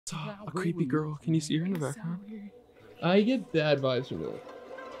saw a creepy girl. Can you see her in the background? I get bad vibes from it.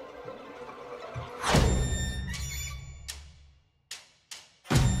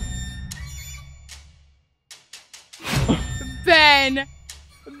 Ben.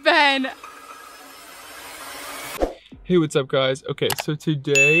 Hey, what's up, guys? Okay, so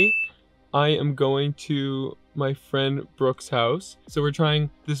today I am going to my friend Brooke's house. So we're trying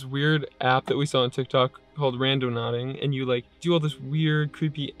this weird app that we saw on TikTok called Randonauting, and you like do all this weird,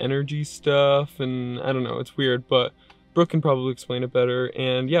 creepy energy stuff, and I don't know, it's weird, but Brooke can probably explain it better.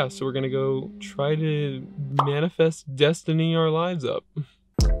 And yeah, so we're gonna go try to manifest destiny our lives up.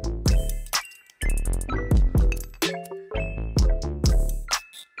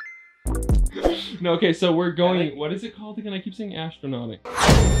 No, okay, so we're going, what is it called again? I keep saying astronauting.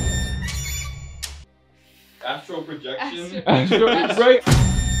 Astral projection? Right?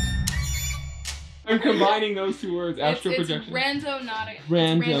 I'm combining those two words, astral projection. It's randonauting.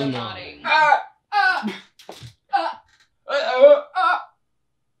 Randonauting.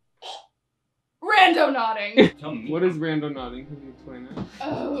 Randonauting. What is randonauting? Can you explain that?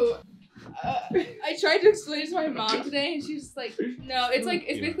 Oh. I tried to explain it to my mom today, and she's like, no, it's like,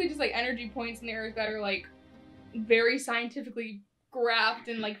 it's basically just like energy points in the earth that are like very scientifically graphed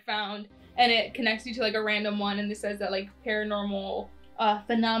and like found, and it connects you to like a random one, and this says that like paranormal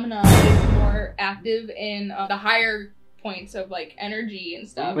phenomena is more active in the higher points of like energy and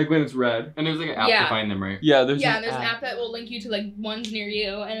stuff. Like when it's red. And there's like an app to find them, right? Yeah, there's an app that will link you to like ones near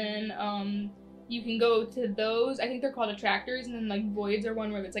you, and then you can go to those. I think they're called attractors, and then like voids are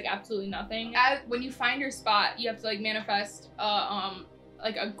one where it's like absolutely nothing. When you find your spot, you have to like manifest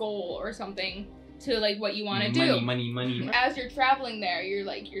like a goal or something to like what you want to do. Money. As you're traveling there, you're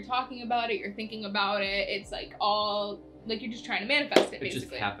thinking about it, you're thinking about it. It's like all like you're just trying to manifest it, basically. It's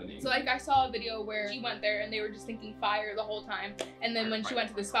just happening. So like I saw a video where she went there and they were just thinking fire the whole time, and then when she went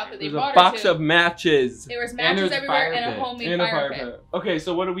to the spot that they brought her to, there's a box of matches. There was matches everywhere and a homemade fire pit. Okay,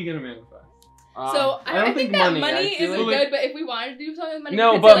 so what are we gonna manifest? So I don't think that money isn't good, but if we wanted to do something with money,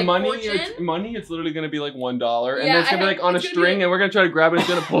 no, we could but say, like, money, it's literally gonna be like $1, and Yeah, then it's gonna be like on a string, and we're gonna try to grab it, and it's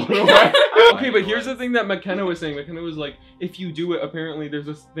gonna pull it away. Okay, but here's the thing that McKenna was saying. McKenna was like, if you do it, apparently there's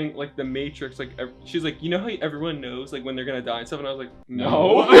this thing like the Matrix. Like she's like, you know how everyone knows like when they're gonna die and stuff, and I was like,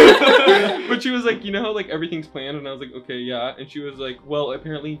 no. But she was like, you know how like everything's planned, and I was like, okay, yeah. And she was like, well,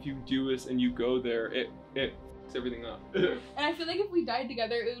 apparently if you do this and you go there, it fucks everything up. And I feel like if we died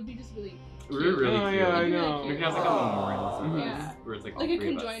together, it would be just really. We're really cute. Yeah, I know. Maybe have like a memorial somewhere. Yeah. Where it's like a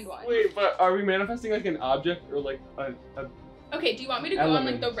conjoined one. Wait, but are we manifesting like an object or like a Okay, do you want me to go on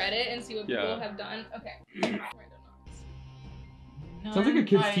like the Reddit and see what people have done? Okay. Sounds like a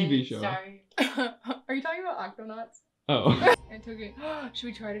kid's TV show. Sorry. Are you talking about Octonauts? Oh. Should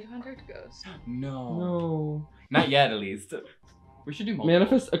we try to contact ghosts? No. Not yet, at least. We should do multiple.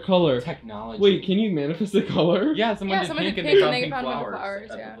 Manifest a color. Technology. Wait, can you manifest a color? Yeah, someone did pink and they found pink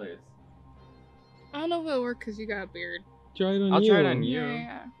flowers at the place. I don't know if it'll work because you got a beard. Try it on you. I'll try it on you.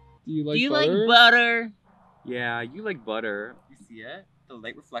 Yeah. Do you like butter? like butter? Yeah, you like butter. You see it? The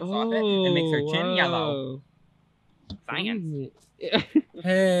light reflects off it. It makes her chin yellow. Science.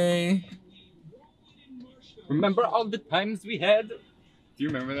 Hey. Remember all the times we had? Do you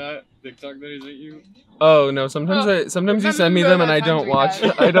remember that TikTok that I sent you? Oh no, sometimes you send me them and I don't watch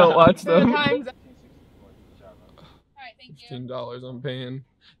them. Alright, thank you. $15 I'm paying.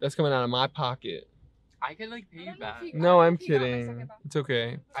 That's coming out of my pocket. I could like pay you back. No, I'm kidding. It's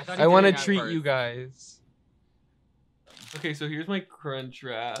okay. I want to treat you guys. Okay, so here's my crunch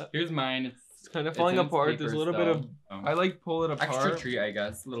wrap. Here's mine. It's kind of falling apart. There's a little bit of. I like pull it apart. Extra treat, I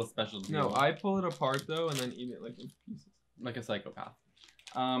guess. A little special deal. No, I pull it apart though, and then eat it like in pieces. Like a psychopath.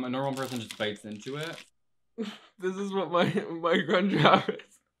 A normal person just bites into it. This is what my crunch wrap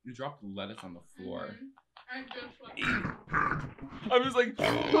is. You dropped lettuce on the floor. I'm just like.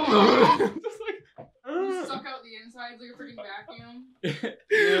 You suck out the insides like a freaking vacuum.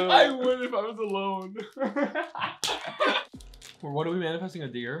 Yeah. I would if I was alone. Or what are we manifesting? A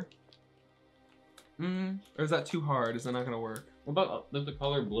deer? Or is that too hard? Is that not gonna work? What about the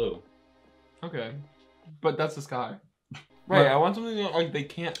color blue? Okay, but that's the sky. Right. I want something that like they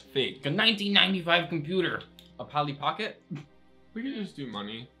can't fake. A 1995 computer. A Polly Pocket. We could just do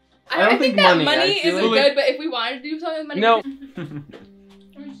money. I think that money isn't good, but if we wanted to do something with money, no.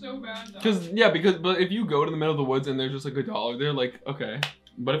 I'm so bad. But if you go to the middle of the woods and there's just like $1, they're like, okay.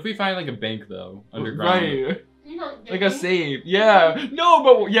 But if we find like a bank though, underground. Right. Like a save. Yeah. No,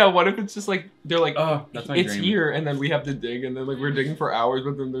 but yeah, what if it's just like, they're like, oh, that's my it's dream. here, and then we have to dig, and then like we're digging for hours,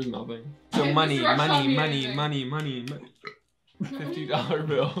 but then there's nothing. So money. $50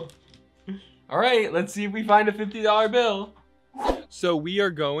 bill. All right, let's see if we find a $50 bill. So we are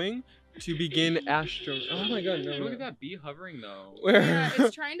going to begin Oh my god, no. Look at that bee hovering though. Where? Yeah,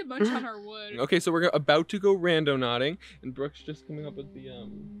 it's trying to munch on our wood. Okay, so we're about to go randonauting, and Brooke's just coming up with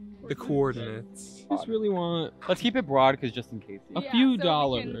the coordinates. I just really want Let's keep it broad, because just in case. a Yeah, few so we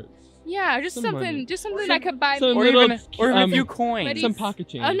dollars. can- Yeah, just Some something, money. just something I could buy. some Or little, even a um, few coins. Ready? some pocket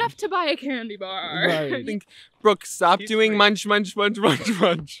change. Enough to buy a candy bar. Right. I think Brooke, stop He's doing like- munch, munch, munch, munch,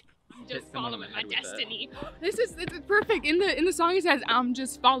 munch. Just Hit someone on following the my head with it. destiny. This is perfect. In the song it says I'm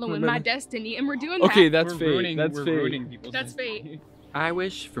just following my destiny, and we're doing Okay, that. that's fake. That's we're fake. ruining people's That's destiny. fake. I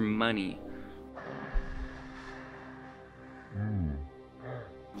wish for money.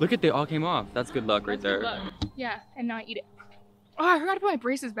 Look at, they all came off. That's good luck right That's good there. luck. Yeah, and now I eat it. Oh, I forgot to put my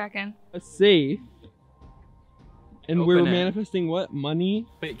braces back in. A safe. And Open we're it. manifesting what? Money?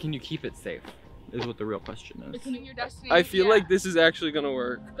 But can you keep it safe? Is what the real question is. Becoming your destiny. I feel yeah. like this is actually gonna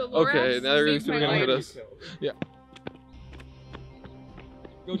work. The Lorax Okay, now they're saved my gonna hit life. us. Yeah.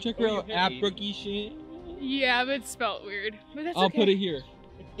 Go check Oh, her you out hit at 80. Brookie shit. Yeah, but it's spelled weird. But that's I'll okay. put it here.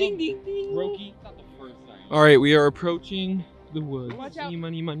 Ding ding ding. Brokey. Not the first time. Alright, we are approaching the woods. Watch out.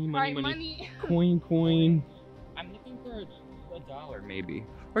 Money, money, money, Right, money. Coin. I'm looking for a dollar maybe.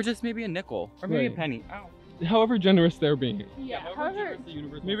 Or just maybe a nickel. Or maybe a Right. penny. Ow. However generous they're being. Yeah, however,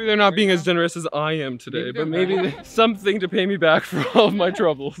 Maybe they're not being as generous as I am today, Maybe but they're maybe not. there's something to pay me back for all of my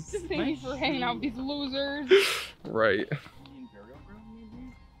troubles. just thank you for hanging out with these losers. Right. Imperial Ground,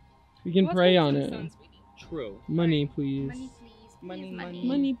 maybe? We can Let's pray go on to the it. sun, sweetie. True. Money, please. Money, please. Money, Please, money.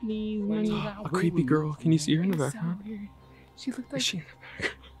 Money, please. Money. Money. A creepy girl. Can you see her in the It's background? so weird. She looked like Is she in the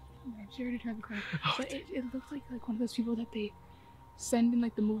back? she already turned the corner. Oh, But it looked like one of those people that they send in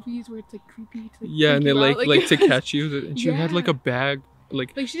like the movies where it's like creepy to like Yeah, and freak they you out. like to catch you. And she had like Yeah. a bag,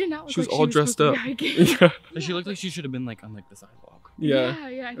 like Like she did not look she was like all she dressed supposed up. to be hiking. Yeah. She looked like she should have been like on like the sidewalk. Yeah. I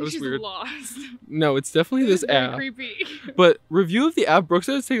It think was she's weird. lost. No, it's definitely this Very app. creepy. But review of the app, Brooke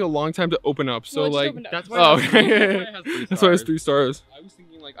said it's taking a long time to open up. So Well, it just like, opened up. That's why. Oh, that's okay. why it has 3 that's why it's stars. 3 stars. I was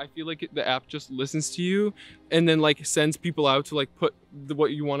thinking like, I feel like the app just listens to you, and then like sends people out to like put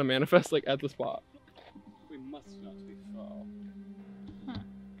what you want to manifest like at the spot. We must not be foul.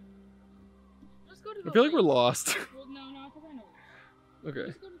 Let's go to I the feel like we're lake. lost. Well, no, I think I know. Okay.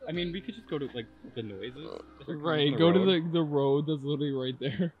 Let's go to the I mean, lake. we could just go to like the noises. If we're coming Right. from Go to road. the road that's literally right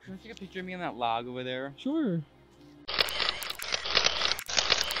there. Can I take a picture of me on that log over there? Sure.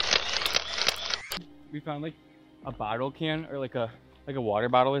 We found like a bottle can or like a water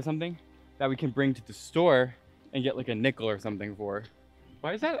bottle or something that we can bring to the store and get like a nickel or something for.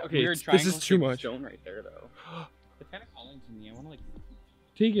 Why is that? Okay, weird this is too triangle-shaped much. stone right there though. It's kind of calling to me. I want to like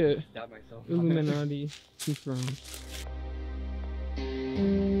Take it. stab myself. Illuminati confirmed.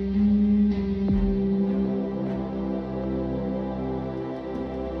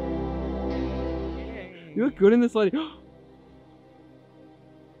 You look good in this lighting.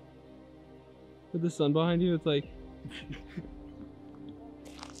 With the sun behind you, it's like.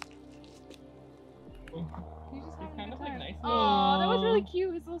 kind of like nice. Oh, that was really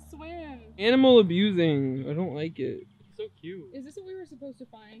cute. His little swim. Animal abusing. I don't like it. So cute. Is this what we were supposed to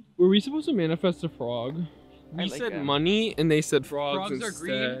find? Were we supposed to manifest a frog? I We like said them. money, and they said frogs, Frogs are instead.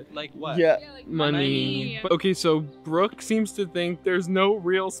 green. Like what? Yeah, like money. But, okay, so Brooke seems to think there's no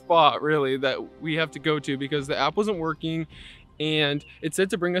real spot really that we have to go to because the app wasn't working, and it said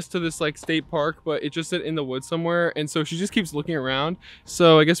to bring us to this like state park, but it just said in the woods somewhere, and so she just keeps looking around.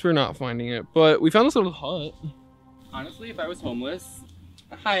 So I guess we're not finding it, but we found this little hut. Honestly, if I was homeless,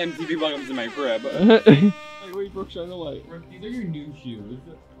 hi, I'm TV. Welcome to my crib. Hey, wait, Brooke, shine the light. These are your new shoes.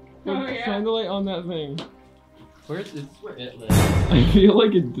 Oh, yeah. Shine the light on that thing. Where's this? Where it lives? I feel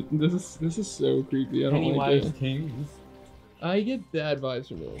like this is so creepy. I don't like Pennywise it. Kings. I get bad vibes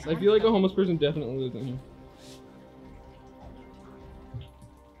from this. I feel like a homeless person definitely lives in here.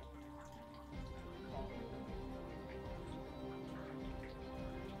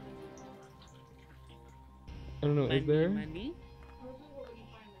 I don't know, is there? Money?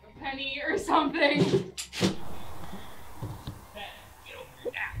 A penny or something.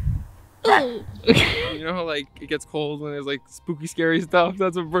 You know how like it gets cold when there's like spooky scary stuff?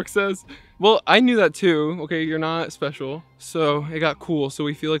 That's what Brooke says. Well, I knew that too. Okay, you're not special. So it got cool, so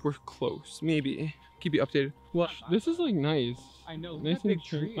we feel like we're close. Maybe. Keep you updated. Well, this is like nice. I know. Nice Look at that big and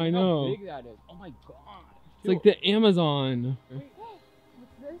trim- tree. I Look know. How big that is. Oh my god. It's like the Amazon. What's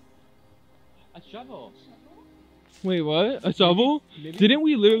this? A shovel. Wait, what? A shovel? Maybe Didn't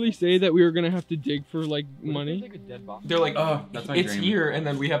we literally say that we were gonna have to dig for like what if there's, money? like a dead body? They're like, That's my it's dream. here, and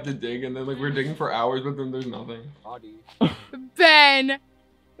then we have to dig, and then like we're digging for hours, but then there's nothing. Body. Ben,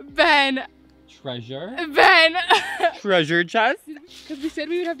 Treasure? Ben! Treasure chest? Because we said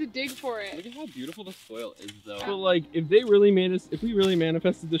we would have to dig for it. Look at how beautiful the soil is, though. But like, if we really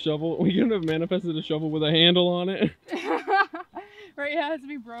manifested the shovel, we couldn't have manifested a shovel with a handle on it. Right, it has to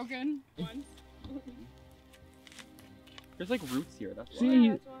be broken once. There's like roots here, that's why. See?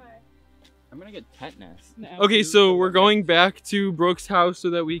 That's why. I'm gonna get tetanus. Okay, so we're going back to Brooke's house so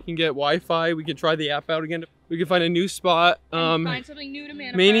that we can get Wi-Fi. We can try the app out again. We can find a new spot. Find something new to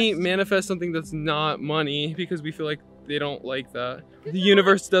manifest. Mainly manifest something that's not money because we feel like they don't like that. The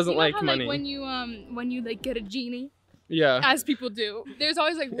universe doesn't like how, money. Like, when you like get a genie, Yeah. as people do, there's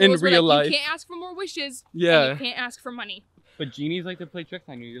always like rules In where, real like, life. you can't ask for more wishes. Yeah. And you can't ask for money. But genies like to play tricks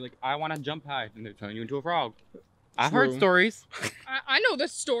on you. You're like, I want to jump high, and they're turning you into a frog. I've True. heard stories. I know the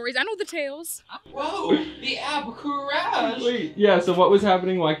stories. I know the tales. Whoa, the app crashed. Wait, yeah, so what was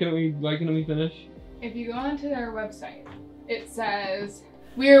happening? Why couldn't we finish? If you go onto their website, it says,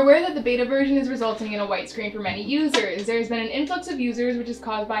 we are aware that the beta version is resulting in a white screen for many users. There's been an influx of users which is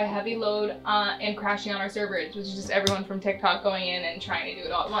caused by a heavy load and crashing on our servers, which is just everyone from TikTok going in and trying to do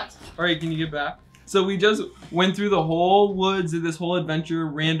it all at once. All right, can you get back? So we just went through the whole woods of this whole adventure,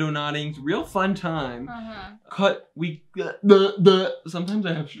 randonauting, real fun time. Sometimes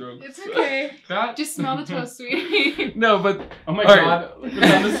I have strokes. It's okay. Just smell the toast, sweetie. No, but Oh my God, look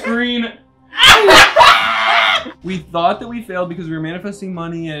on the screen. we thought that we failed because we were manifesting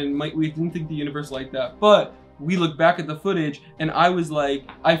money and we didn't think the universe liked that. But we looked back at the footage and I was like,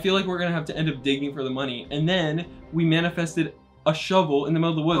 I feel like we're gonna have to end up digging for the money. And then we manifested a shovel in the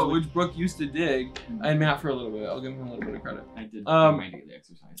middle of the woods, which Brooke used to dig, and Matt for a little bit. I'll give him a little bit of credit. I did my daily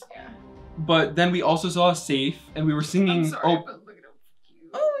exercise. Yeah. But then we also saw a safe, and we were singing. I'm sorry, but look at him.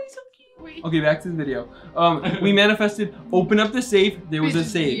 Oh, he's so cute. Wait. Okay, back to the video. We manifested, open up the safe. There was a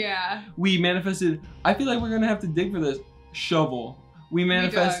safe. Yeah. We manifested. I feel like we're gonna have to dig for this shovel. We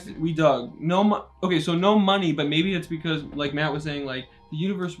manifested. We dug. Okay, so no money, but maybe it's because, like Matt was saying, like the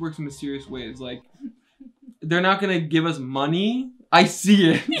universe works in mysterious ways. Like they're not gonna give us money. I see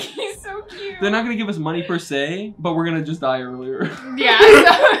it. He's so cute. They're not gonna give us money per se, but we're gonna just die earlier. Yeah, so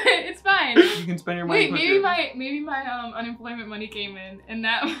it's fine. You can spend your money. Wait, maybe my unemployment money came in, and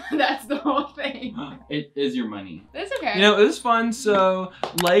that's the whole thing. It is your money. That's okay. You know, it was fun. So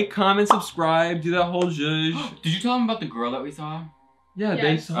like, comment, subscribe, do that whole zhuzh. Did you tell them about the girl that we saw? Yeah, Yeah.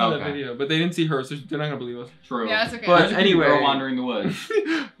 they saw that Okay. video, but they didn't see her, so they're not gonna believe us. True. Yeah, that's okay. But There's a anyway, girl wandering the woods.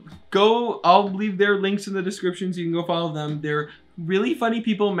 I'll leave their links in the description so you can go follow them. They're really funny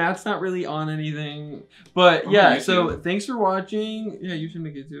people. Matt's not really on anything. But I'm yeah, on so YouTube. thanks for watching. Yeah, you should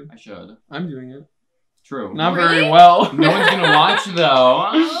make it too. I should. I'm doing it. True. Not Really? very well. No one's gonna watch though.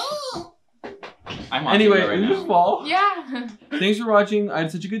 Oh. I'm watching Anyway, it right in now. the fall. Yeah. Thanks for watching. I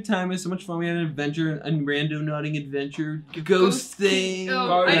had such a good time. It was so much fun. We had an adventure, a randonauting adventure. Ghost thing.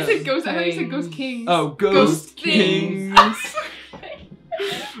 Oh, I said ghost. I thought you said ghost kings. Oh, Ghost Ghost Kings.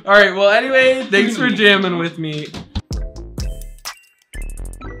 All right. Well, anyway, thanks for jamming with me.